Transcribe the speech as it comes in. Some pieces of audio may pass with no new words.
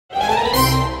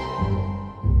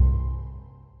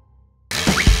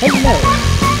Hello.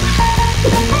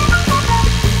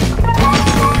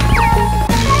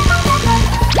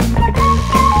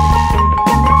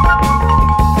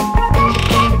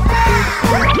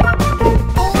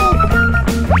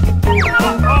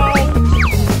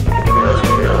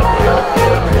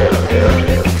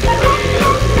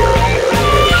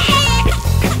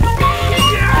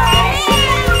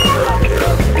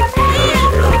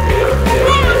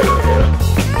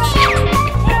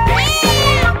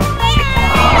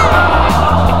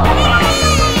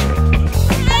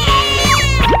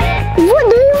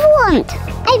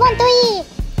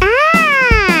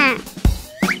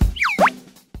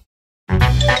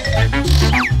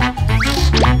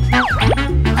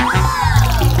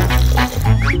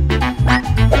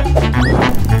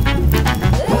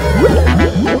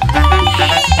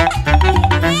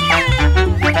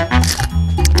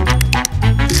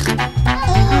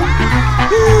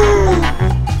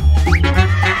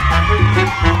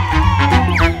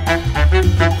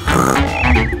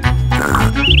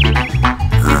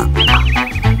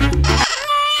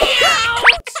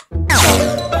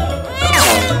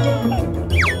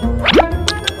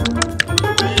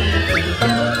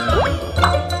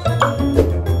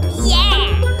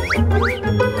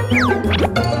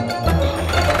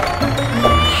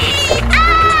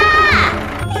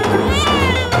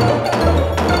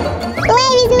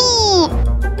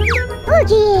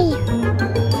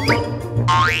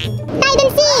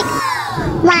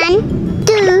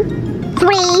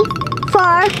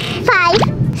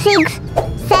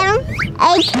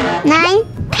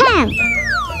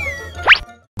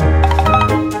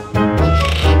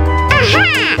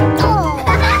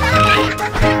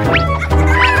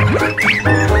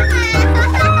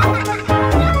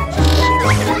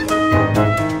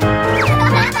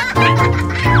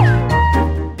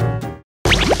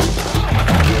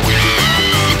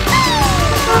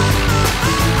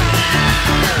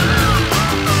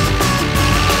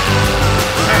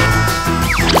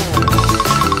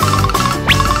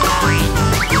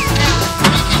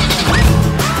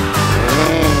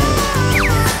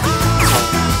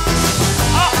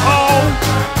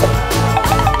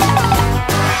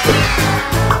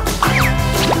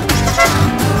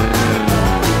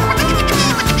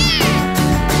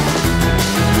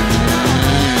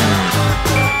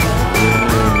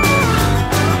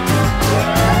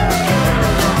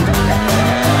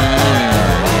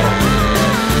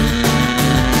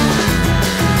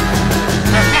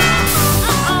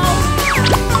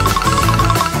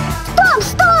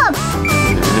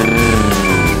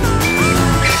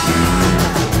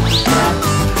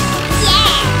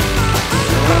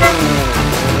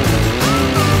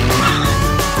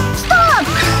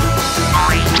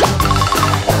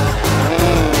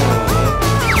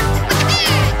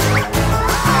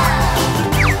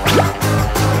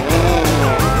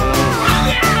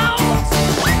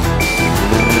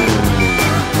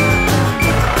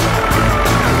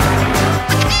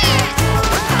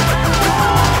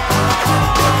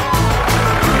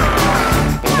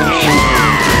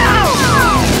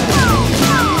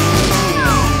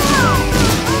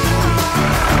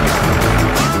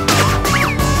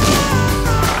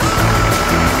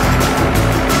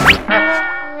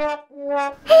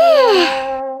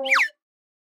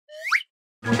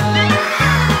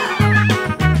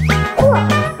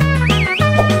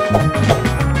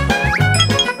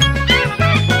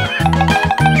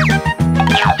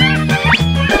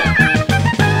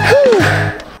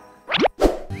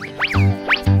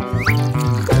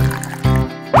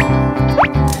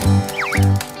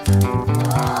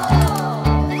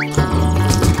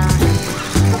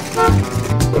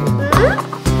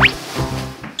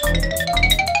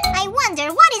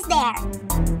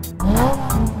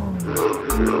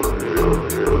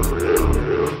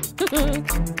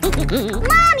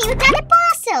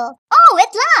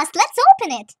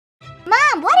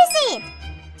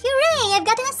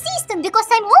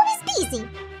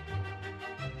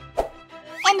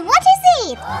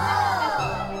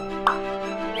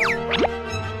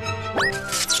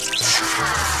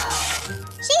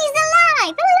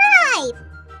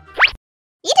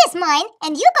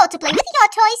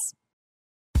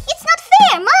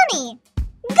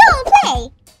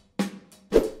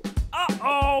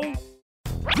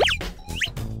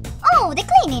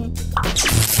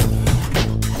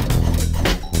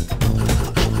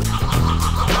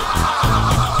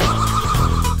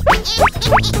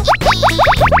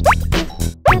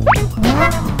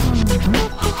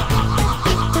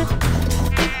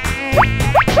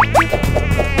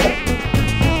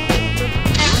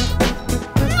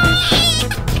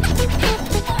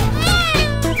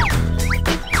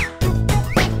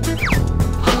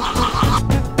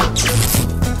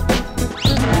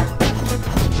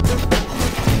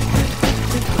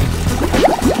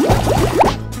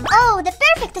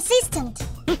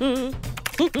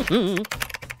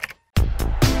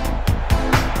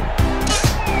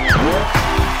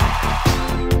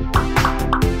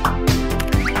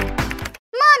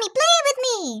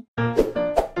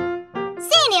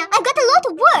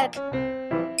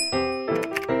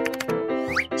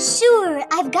 Sure,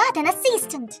 I've got an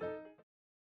assistant.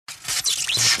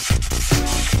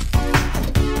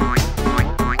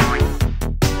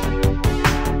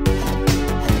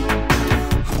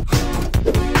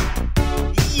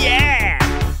 Yeah!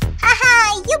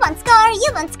 Haha, you won't score,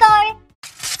 you won't score.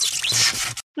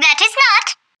 That is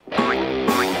not.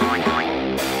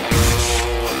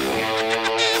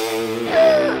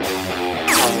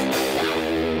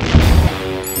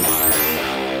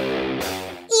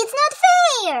 It's not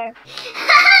fair.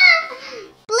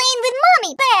 Playing with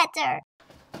mommy better.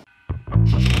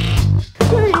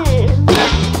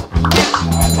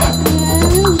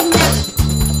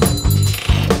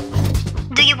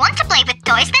 Do you want to play with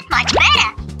toys that much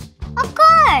better? Of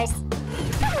course.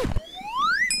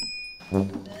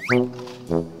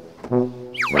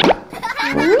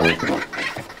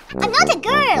 I'm not a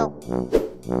girl.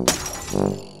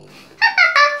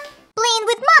 Playing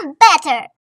with mom better.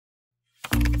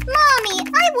 Mommy,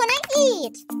 I wanna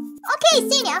eat. Okay,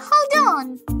 Senya, hold on.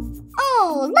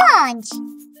 Oh, lunch.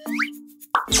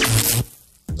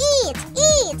 Eat,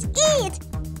 eat, eat,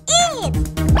 eat.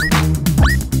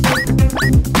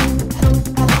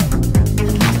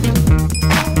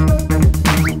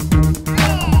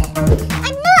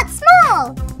 I'm not small.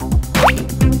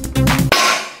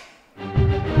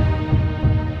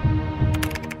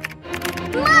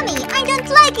 Mommy, I don't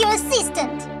like your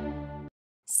assistant.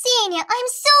 Senya, I'm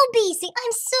so busy.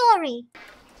 I'm sorry.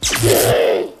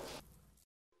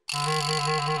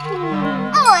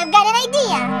 Oh, I've got an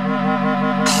idea.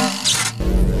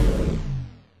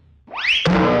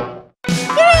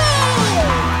 Hooray!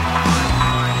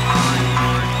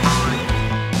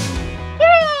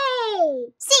 Hooray!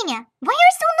 Senya, why are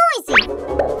you so noisy?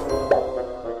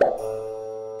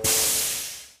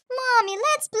 Mommy,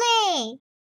 let's play.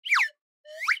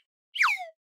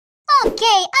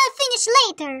 Okay, I'll finish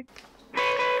later.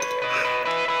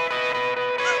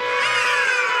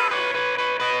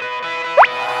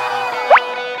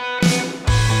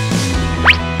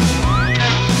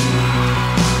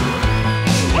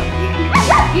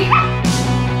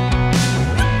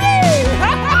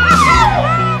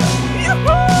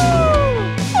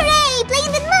 Hooray!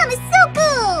 Playing with mom is so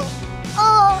cool!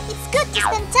 Oh, it's good to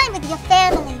spend time with your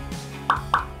family.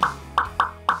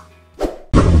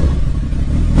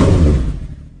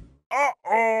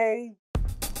 Uh-oh!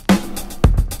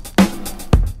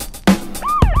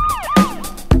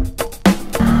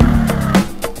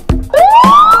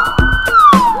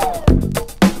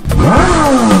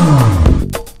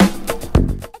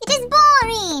 It is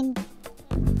boring.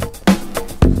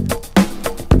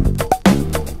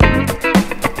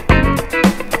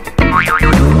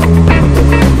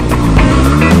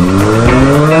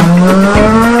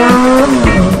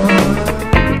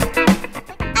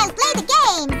 I'll play the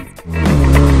games.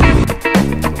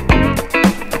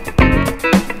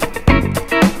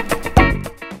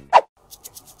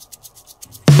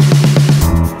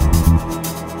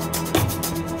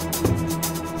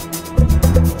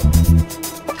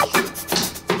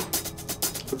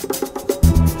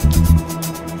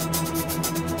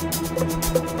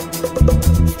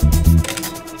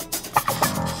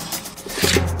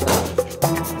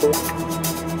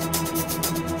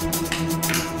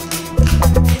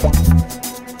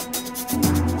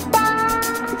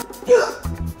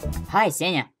 Hi,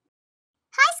 Senya.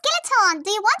 Hi, Skeleton.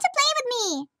 Do you want to play with me?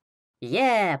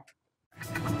 Yep.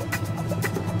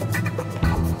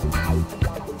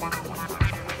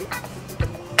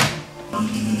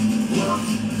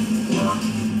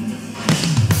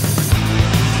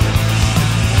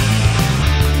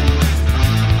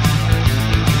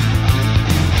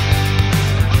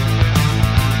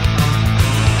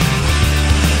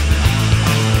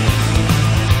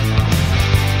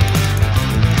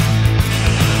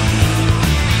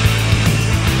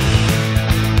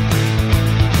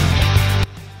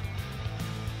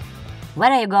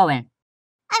 Where are you going?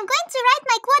 I'm going to ride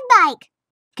my quad bike.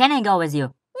 Can I go with you?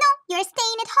 No, you're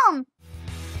staying at home.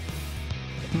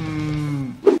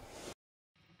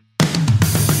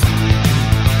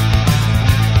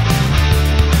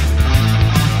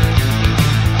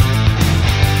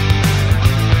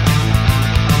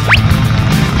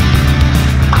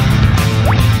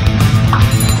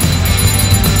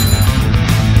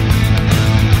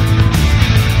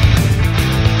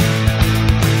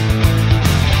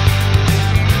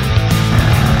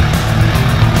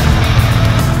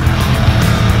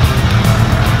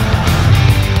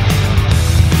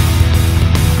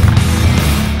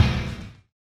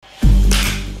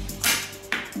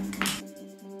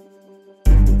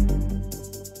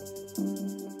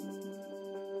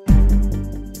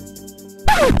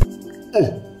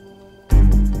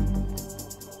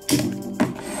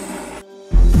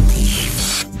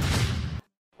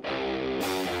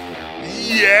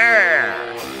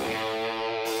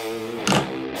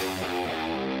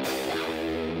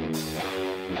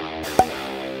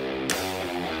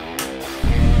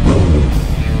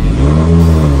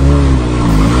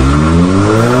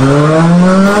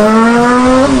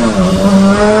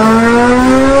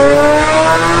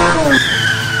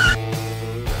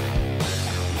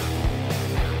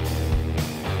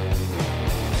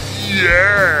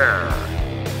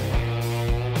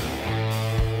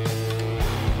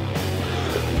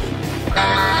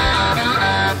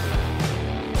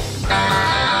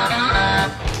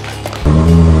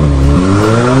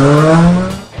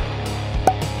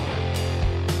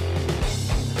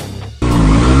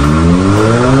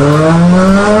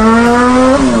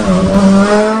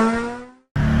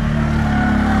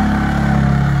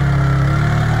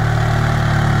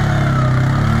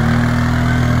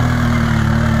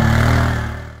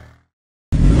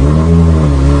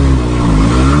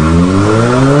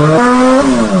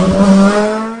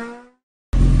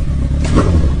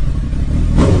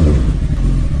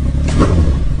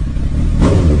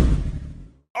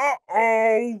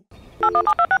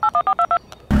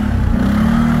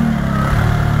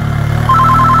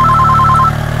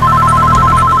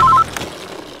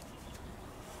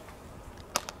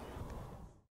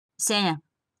 Senya,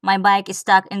 my bike is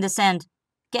stuck in the sand.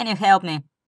 Can you help me?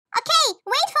 Okay,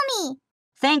 wait for me.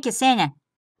 Thank you, Senya.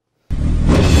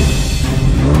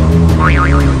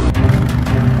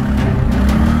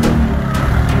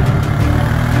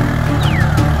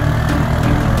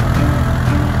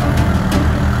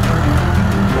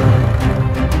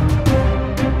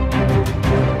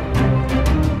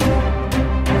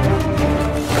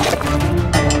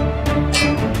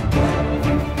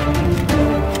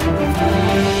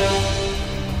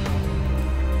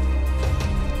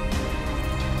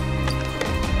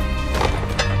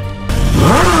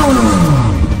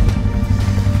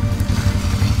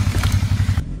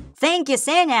 Thank you,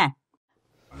 Senya.